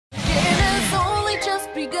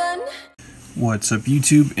What's up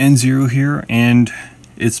YouTube, NZero here, and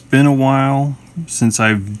it's been a while since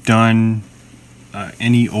I've done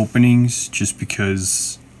any openings just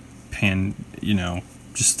because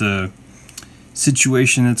just the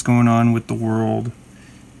situation that's going on with the world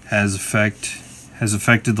has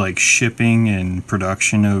affected like shipping and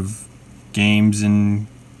production of games and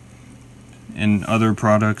other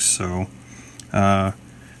products. So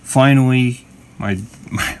finally my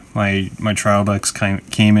trial decks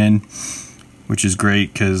came in, which is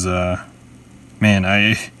great because it's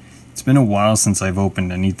been a while since I've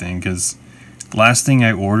opened anything, because last thing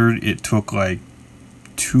I ordered, it took like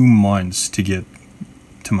 2 months to get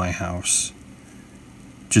to my house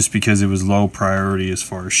just because it was low priority as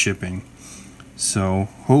far as shipping. So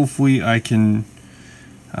hopefully I can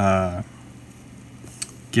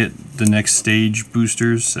get the next stage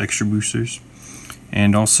boosters, extra boosters.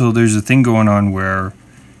 And also there's a thing going on where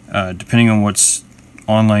depending on what's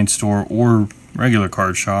online store or regular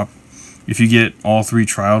card shop, if you get all 3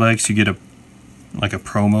 trial decks, you get a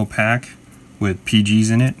promo pack with PGs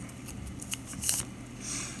in it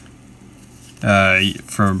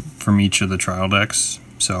from each of the trial decks.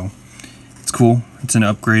 So it's cool. It's an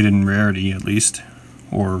upgrade in rarity at least,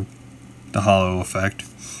 or the holo effect.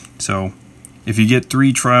 So if you get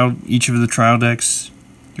each of the trial decks,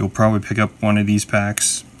 you'll probably pick up one of these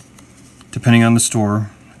packs, depending on the store,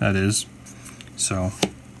 that is. So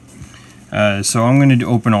I'm going to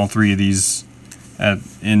open all 3 of these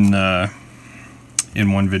in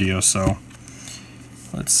one video. So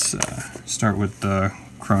let's start with the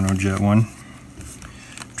Chronojet one,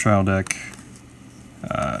 trial deck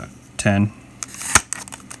 10.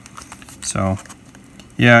 So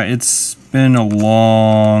yeah, it's been a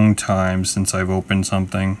long time since I've opened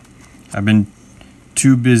something. I've been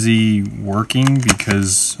too busy working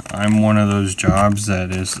because I'm one of those jobs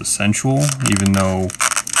that is essential, even though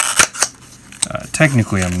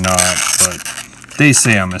technically I'm not, but they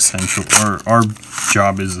say I'm essential, or our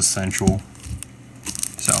job is essential.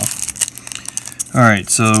 So alright,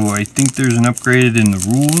 so I think there's an upgrade in the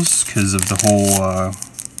rules because of the whole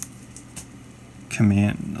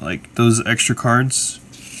command, like those extra cards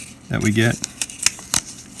that we get,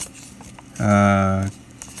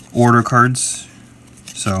 order cards.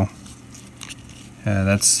 So yeah,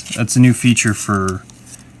 that's a new feature for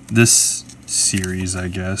this series, I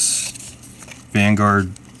guess.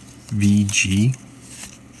 Vanguard VG,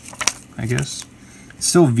 I guess. It's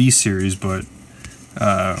still V series, but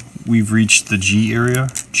we've reached the G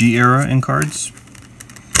era in cards.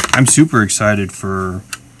 I'm super excited for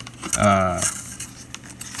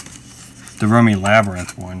the Rummy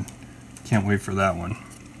Labyrinth one. Can't wait for that one.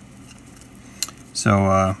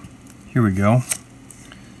 So here we go.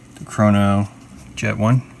 The Chronojet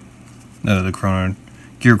one. No, the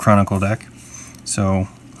Gear Chronicle deck. So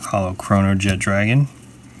holo Chronojet Dragon,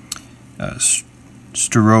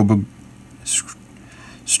 Stroboscope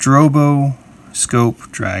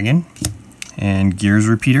Dragon, and Gears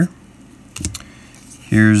Repeater.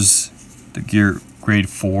 Here's the Gear Grade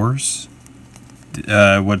 4s.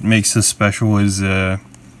 What makes this special is you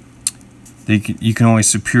can only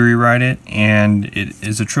Superior ride it, and it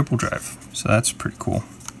is a triple drive, so that's pretty cool.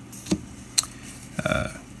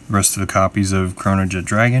 Rest of the copies of Chronojet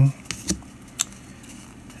Dragon.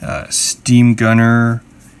 Steam Gunner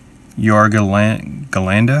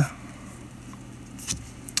Yargalanda.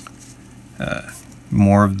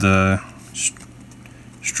 More of the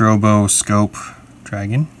Stroboscope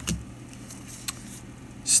Dragon.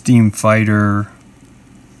 Steam Fighter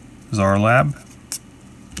Zarlab.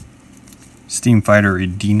 Steam Fighter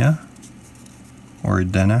Edena.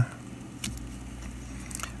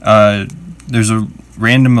 There's a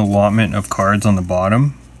random allotment of cards on the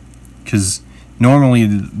bottom, because normally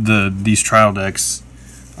these trial decks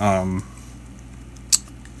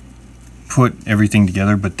put everything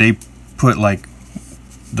together, but they put like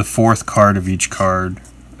the fourth card of each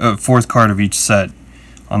set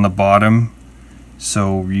on the bottom,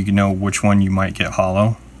 so you can know which one you might get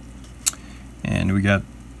holo. And we got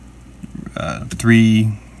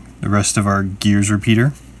 3, the rest of our Gears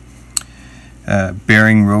Repeater.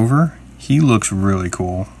 Bearing Rover, he looks really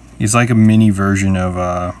cool. He's like a mini version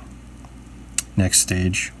of Next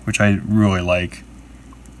Stage, which I really like.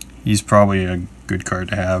 He's probably a good card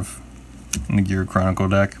to have in the Gear Chronicle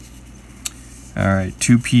deck. Alright,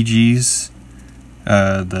 2 PGs.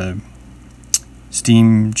 The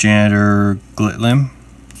Steam Janitor Glitlim.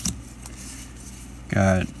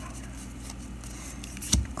 Got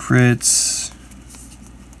crits.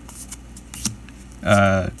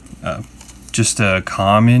 Just a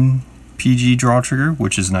common PG draw trigger,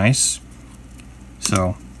 which is nice.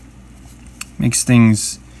 So makes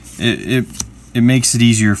things, it it makes it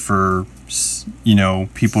easier for, you know,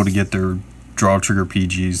 people to get their draw trigger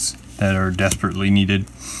PGs that are desperately needed.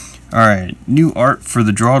 Alright, new art for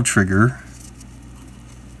the draw trigger.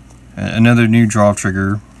 Another new draw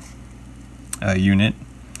trigger unit.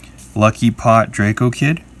 Lucky Pot Draco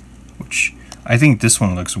Kid, which I think this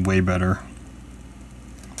one looks way better.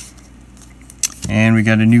 And we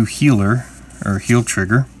got a new healer, or heal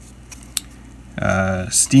trigger.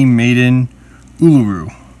 Steam Maiden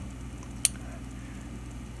Uluru,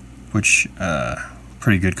 which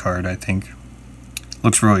pretty good card, I think.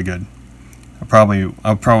 Looks really good.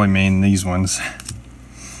 I'll probably main these ones.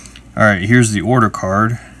 All right, here's the order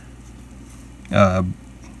card.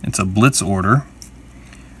 It's a blitz order.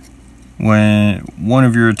 When one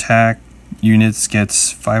of your attack units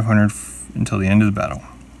gets 500 until the end of the battle.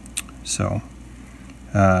 So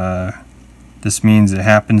this means it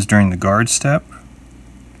happens during the guard step.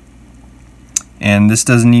 And this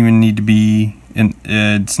doesn't even need to be in,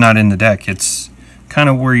 it's not in the deck. It's kind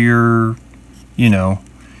of where your, you know,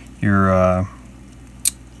 your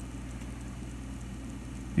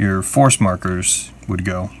force markers would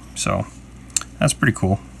go. So that's pretty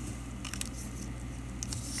cool.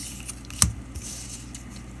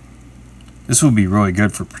 This would be really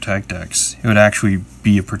good for protect decks. It would actually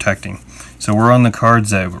be a protecting. So we're on the cards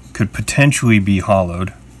that could potentially be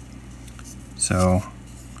hollowed. So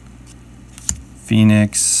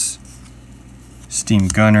Phoenix, Steam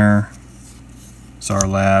Gunner,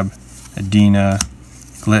 Zarlab, Adina,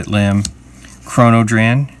 Glitlim,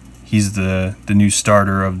 Chronodran. He's the new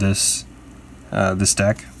starter of this this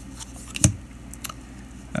deck.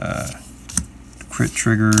 Crit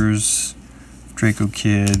triggers, Draco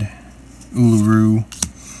Kid, Uluru.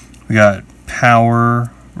 We got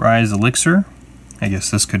Power Rise Elixir. I guess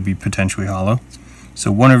this could be potentially hollow.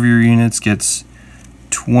 So one of your units gets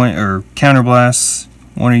 20 or counterblasts.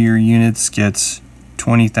 One of your units gets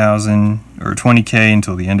 20,000 or 20k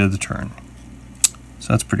until the end of the turn.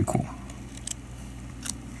 So that's pretty cool.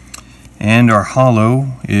 And our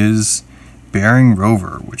hollow is Bearing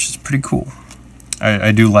Rover, which is pretty cool.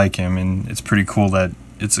 I do like him, and it's pretty cool that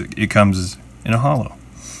it comes in a hollow.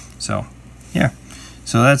 So yeah,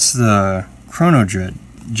 so that's the Chronojet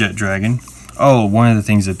Dragon. Oh, one of the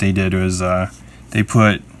things that they did was they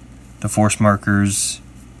put the force markers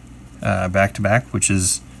back to back, which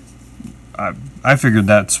is I figured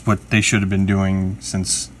that's what they should have been doing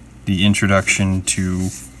since the introduction to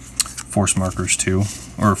force markers 2,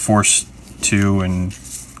 or force 2 and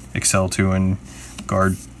excel 2 and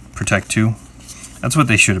guard protect 2. That's what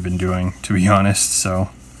they should have been doing, to be honest. So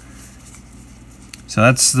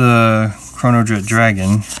that's the Chronojet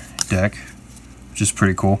Dragon deck, which is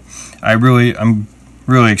pretty cool. I'm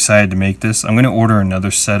really excited to make this. I'm going to order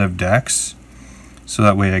another set of decks, so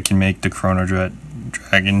that way I can make the Chronojet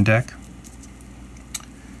Dragon deck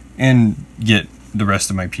and get the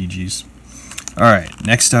rest of my PGs. Alright,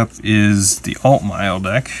 next up is the Altmile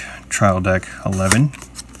deck, Trial Deck 11.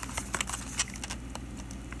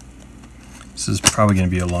 This is probably going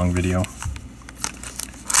to be a long video,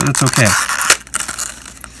 but it's okay.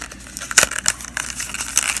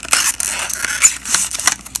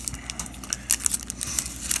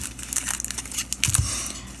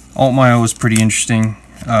 Altmile was pretty interesting.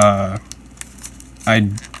 I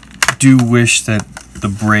do wish that the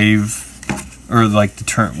Brave, or like the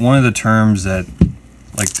term, one of the terms that,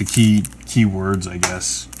 like the key words, I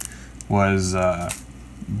guess, was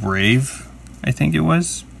Brave, I think it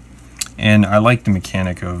was. And I like the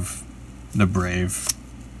mechanic of the Brave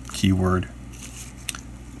keyword.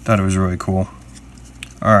 Thought it was really cool.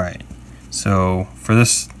 Alright, so for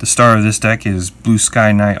this, the star of this deck is Blue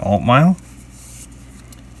Sky Knight Altmile.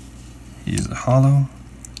 He's a hollow.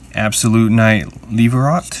 Absolute Knight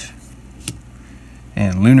Leverot.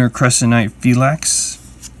 And Lunar Crescent Knight Phylax.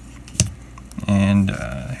 And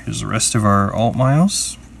here's the rest of our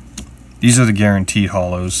Altmiles. These are the guaranteed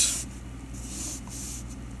hollows.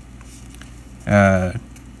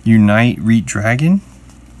 Unite Reet Dragon.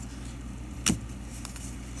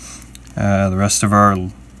 The rest of our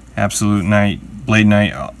Absolute Knight, Blade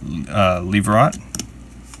Knight Leverot.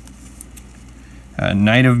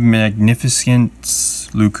 Knight of Magnificence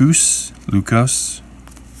Lucos.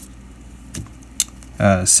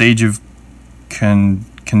 Sage of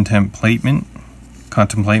Contemplation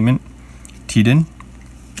Tiden.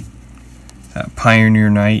 Pioneer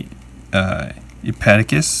Knight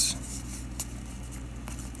Epaticus.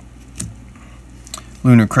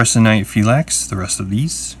 Lunar Crescent Knight Phylax, the rest of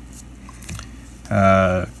these.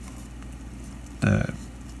 The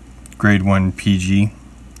grade 1 PG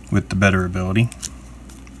with the better ability.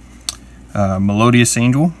 Melodious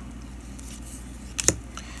Angel.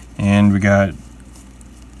 And we got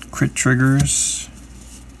crit triggers,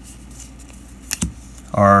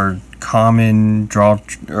 our common draw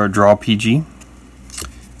PG,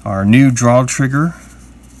 our new draw trigger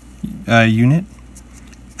unit,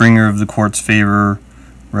 bringer of the Court's favor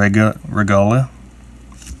Regala,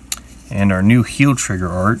 and our new heal trigger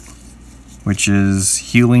art, which is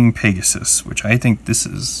Healing Pegasus, which I think this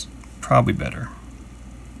is probably better,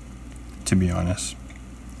 to be honest.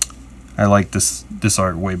 I like this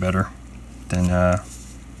art way better than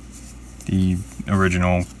the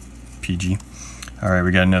original PG. Alright,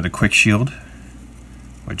 we got another quick shield,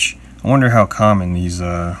 which I wonder how common these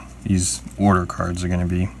order cards are going to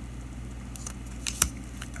be.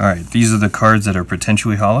 Alright, these are the cards that are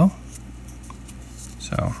potentially hollow.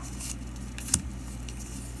 So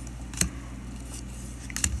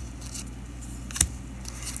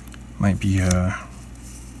might be a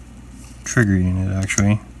trigger unit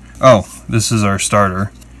actually. Oh, this is our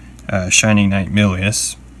starter, Shining Knight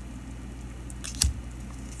Milius.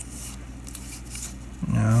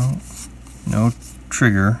 No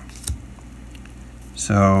trigger.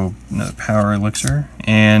 So another power elixir,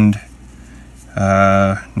 and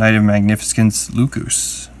Knight of Magnificence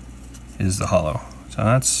Lucas is the hollow. So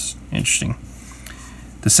that's interesting.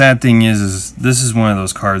 The sad thing is this is one of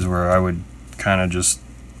those cards where I would kind of just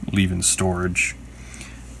leave in storage.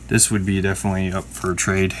 This would be definitely up for a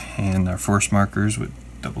trade, and our force markers with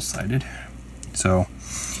double-sided. So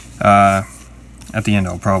at the end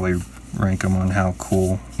I'll probably rank them on how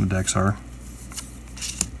cool the decks are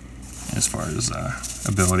as far as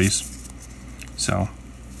abilities. So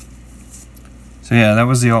yeah, that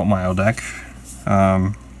was the Altmile deck.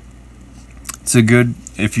 It's a good,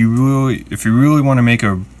 if you really want to make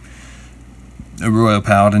a Royal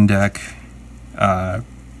Paladin deck, and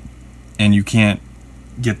you can't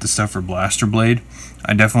get the stuff for Blaster Blade,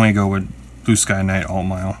 I definitely go with Blue Sky Knight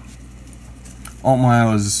Altmile.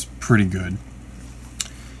 Altmile is pretty good.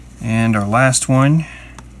 And our last one,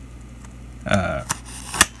 the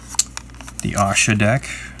Ahsha deck,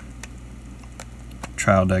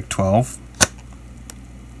 Trial Deck 12.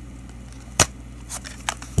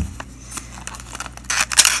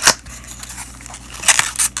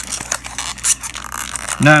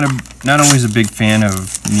 Not always a big fan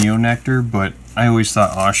of Neo Nectar, but I always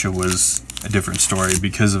thought Ahsha was a different story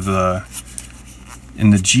because of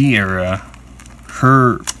in the G era,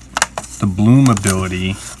 the bloom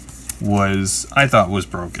ability I thought was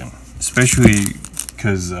broken, especially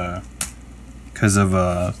because of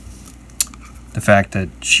the fact that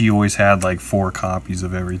she always had like 4 copies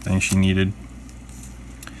of everything she needed.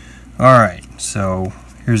 Alright, so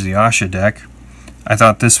here's the Ahsha deck. I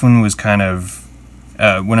thought this one was kind of,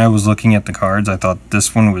 when I was looking at the cards, I thought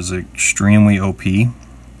this one was extremely OP.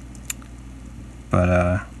 But,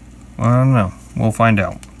 well, I don't know. We'll find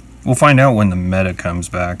out. We'll find out when the meta comes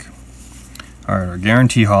back. Alright, our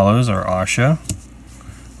guarantee hollows are Ahsha,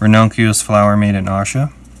 Ranunculus Flower Maiden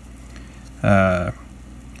Ahsha,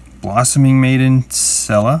 Blossoming Maiden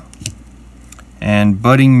Sella, and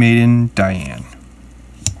Budding Maiden Diane.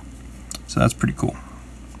 So that's pretty cool.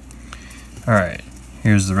 Alright,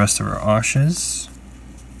 here's the rest of our Ahshas.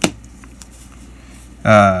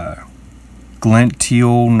 Glent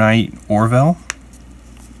Teal Knight Orvel.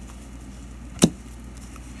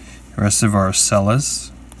 The rest of our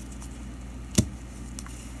Cellas.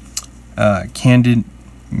 Candid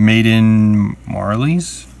Maiden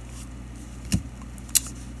Marlies.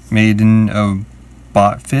 Maiden of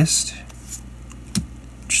Botfist,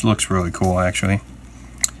 which looks really cool actually.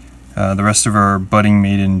 The rest of our Budding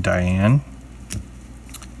Maiden Diane.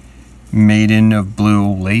 Maiden of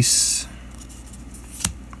Blue Lace.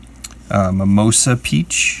 Mimosa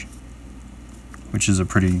Peach, which is a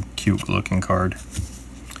pretty cute looking card.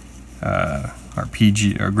 Our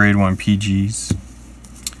grade 1 PGs.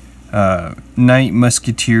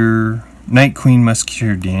 Night Queen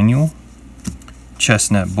Musketeer Daniel,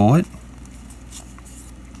 Chestnut Bullet,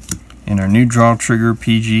 and our new draw trigger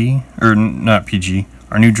PG, or not PG,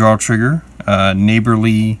 our new draw trigger,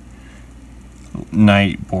 Neighborly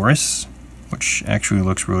Knight Boris, which actually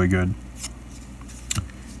looks really good.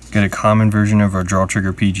 Got a common version of our draw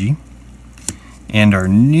trigger PG, and our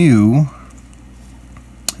new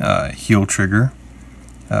heal trigger,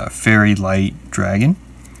 Fairy Light Dragon,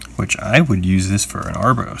 which I would use this for an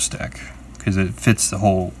Arboros deck because it fits the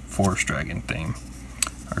whole Forest Dragon theme.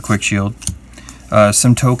 Our quick shield,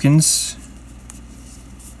 some tokens.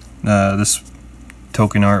 This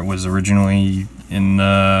token art was originally in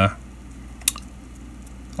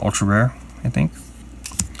Ultra Rare, I think.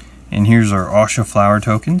 And here's our Ahsha Flower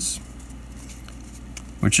tokens,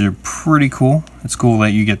 which are pretty cool. It's cool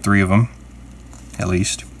that you get 3 of them, at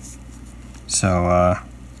least. So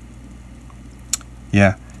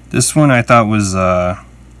yeah, this one I thought was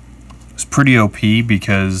pretty OP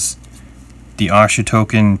because the Ahsha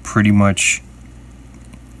token pretty much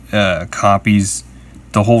copies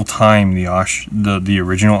the whole time the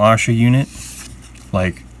original Ahsha unit.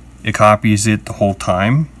 Like, it copies it the whole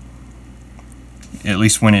time, at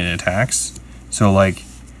least when it attacks. So like,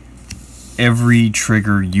 every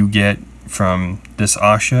trigger you get from this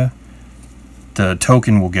Ahsha, the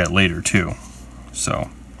token will get later too. So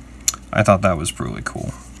I thought that was really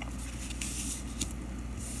cool.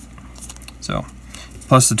 So,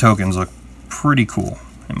 plus the tokens look pretty cool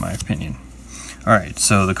in my opinion. Alright,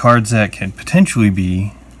 so the cards that can potentially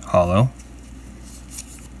be hollow: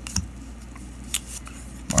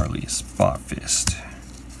 Marley's Spot Fist,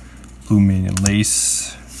 Blue Minion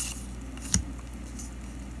Lace,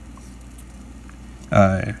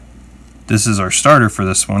 this is our starter for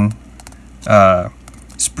this one,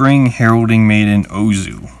 Spring Heralding Maiden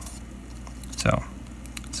Ozu. So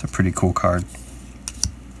it's a pretty cool card.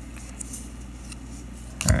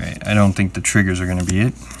 Alright, I don't think the triggers are going to be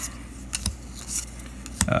it.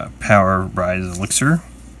 Power Rise Elixir,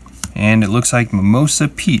 and it looks like Mimosa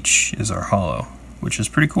Peach is our hollow, which is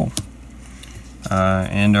pretty cool.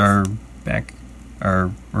 And our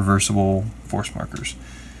reversible force markers.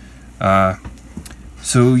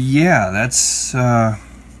 So yeah, that's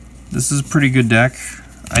this is a pretty good deck.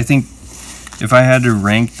 I think if I had to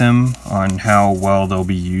rank them on how well they'll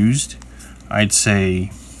be used, I'd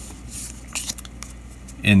say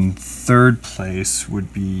in third place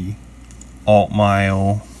would be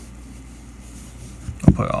Altmile.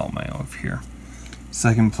 I'll put Altmile over here.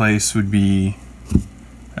 Second place would be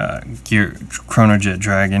Chronojet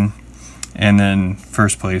Dragon, and then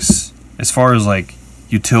first place, as far as like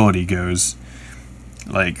utility goes,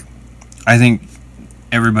 like I think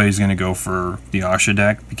everybody's gonna go for the Ahsha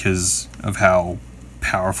deck because of how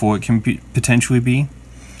powerful it can potentially be.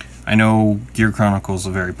 I know Gear Chronicles is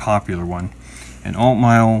a very popular one, and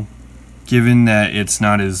Altmile, given that it's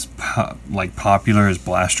not as popular as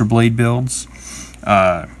Blaster Blade builds,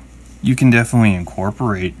 you can definitely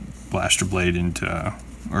incorporate Blaster Blade into,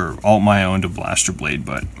 or Altmile into Blaster Blade,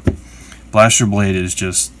 but Blaster Blade is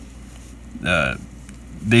just,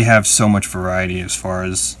 they have so much variety as far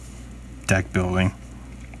as deck building.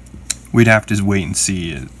 We'd have to wait and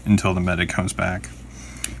see it until the meta comes back.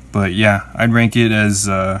 But yeah, I'd rank it as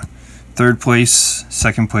third place,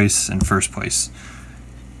 second place, and first place.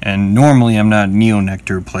 And normally I'm not a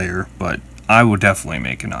Neo-Nectar player, but I will definitely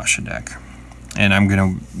make an Ahsha deck. And I'm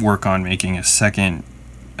going to work on making a second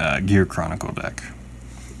Gear Chronicle deck.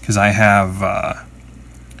 Because I have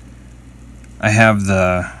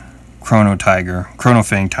the Chrono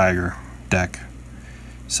Fang Tiger deck.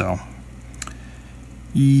 So,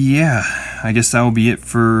 yeah, I guess that will be it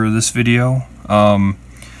for this video.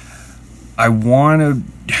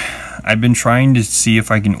 I've been trying to see if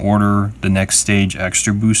I can order the Next Stage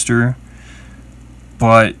Extra Booster,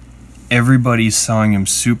 but everybody's selling them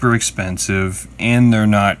super expensive, and they're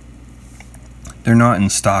not in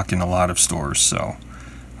stock in a lot of stores. So,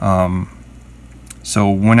 so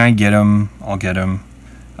when I get them, I'll get them.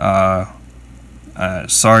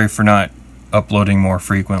 Sorry for not uploading more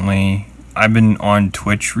frequently. I've been on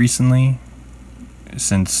Twitch recently,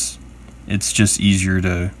 since it's just easier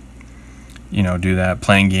to, do that,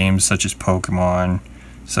 playing games such as Pokemon,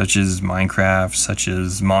 such as Minecraft, such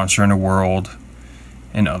as Monster Hunter World,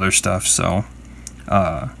 and other stuff. So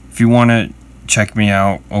if you want to check me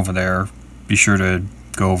out over there, be sure to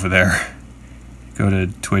go over there. Go to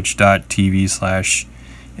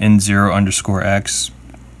twitch.tv/NZero_X.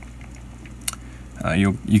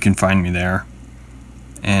 You can find me there,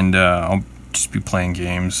 and I'll just be playing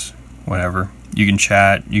games, whatever. You can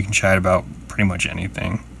chat about pretty much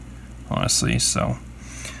anything, honestly. So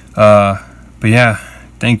but yeah,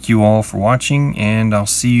 thank you all for watching, and I'll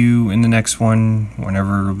see you in the next one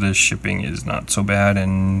whenever the shipping is not so bad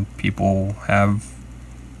and people have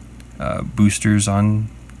boosters in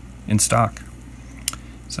stock.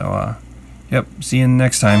 So yep, see you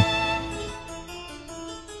next time.